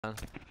Oh,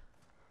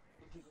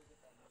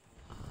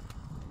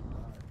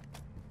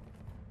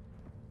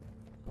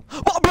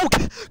 bro,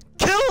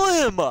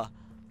 kill him!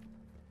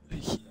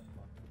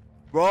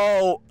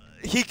 Bro,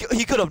 he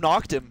could have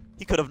knocked him.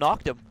 He could have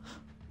knocked him.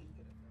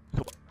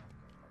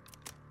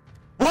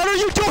 What are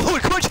you doing?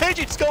 Quit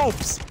changing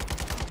scopes!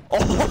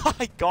 Oh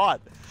my god!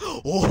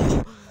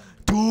 Oh,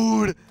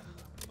 dude,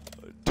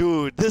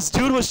 this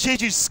dude was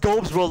changing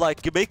scopes, bro.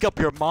 Like, make up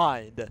your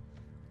mind.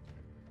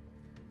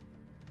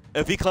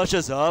 If he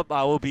clutches up,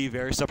 I will be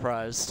very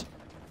surprised.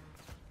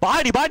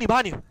 Behind you, behind you,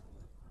 behind you!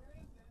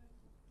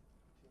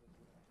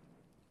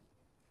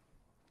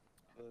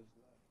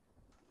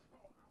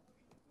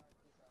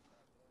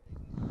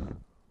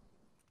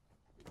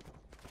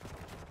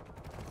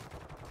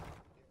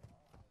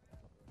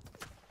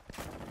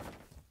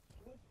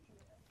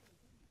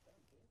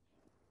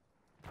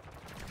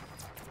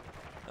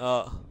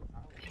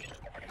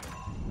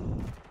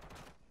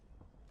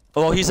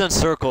 Well, he's in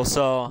circle,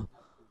 so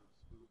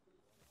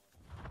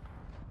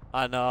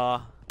I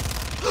know.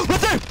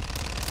 Right there!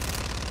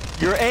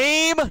 Your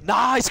aim!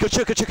 Nice! Good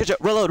shit, good shit, good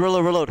shit. Reload,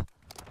 reload, reload.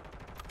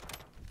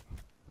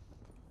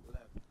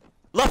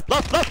 Left,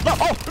 left, left,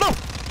 left! Oh, no!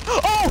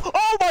 Oh!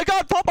 Oh my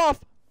god! Pop off!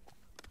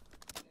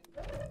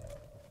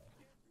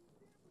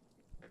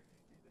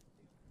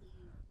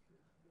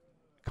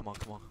 Come on,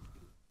 come on.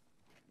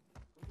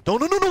 No,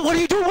 no, no, no! What are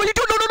you doing? What are you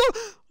doing? No, no,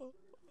 no!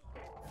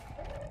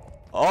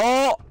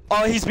 Oh!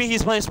 Oh, he's playing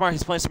smart.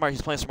 He's playing smart.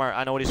 He's playing smart.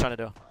 I know what he's trying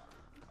to do.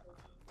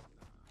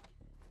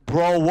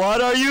 Bro,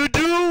 what are you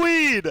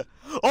doing?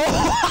 Oh!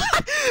 Oh!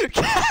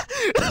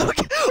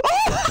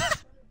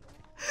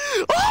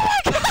 Oh my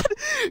god!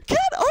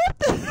 Get up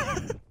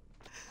there!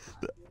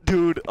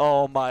 Dude,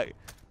 oh my.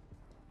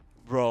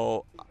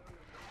 Bro.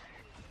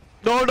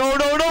 No, no,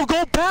 no, no!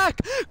 Go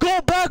back!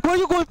 Go back! Why are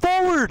you going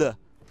forward?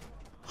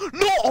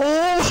 No!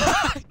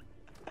 Oh!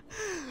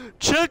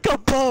 Check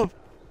above!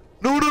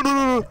 No, no, no,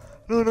 no, no!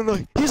 No, no, no!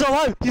 He's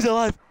alive! He's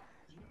alive!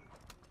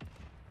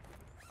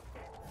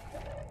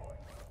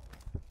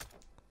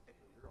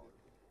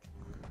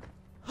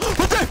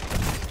 Right there!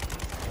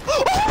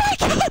 Oh my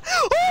god!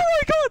 Oh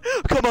my god!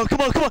 Come on,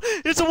 come on, come on!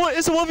 It's a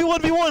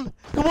 1v1v1!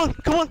 Come on,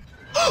 come on!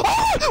 Oh!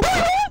 We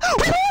won!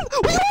 We won!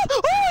 We won!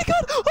 Oh my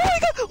god! Oh my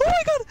god! Oh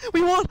my god!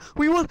 We won!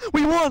 We won!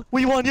 We won!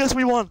 We won! Yes,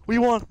 we won! We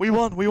won! We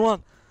won! We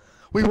won!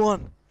 We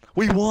won!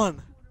 We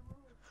won!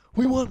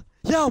 We won!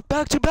 Yeah,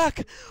 back to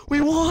back!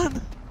 We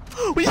won!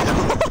 We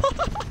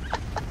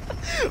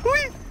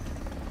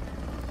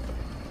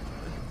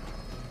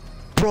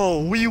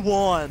Bro, we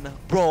won.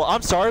 Bro,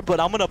 I'm sorry, but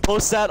I'm gonna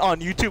post that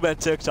on YouTube and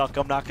TikTok.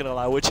 I'm not gonna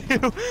lie with you.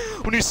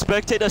 When you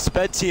spectate a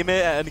SPED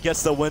teammate and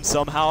gets the win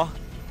somehow.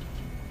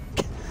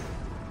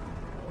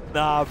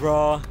 Nah,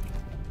 bro.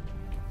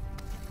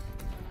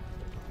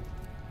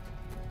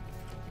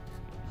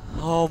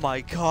 Oh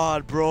my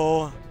god,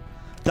 bro.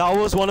 That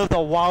was one of the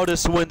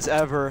wildest wins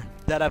ever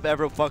that I've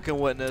ever fucking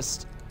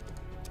witnessed.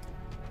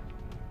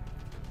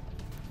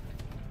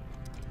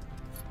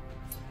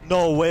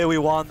 No way we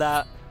won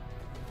that.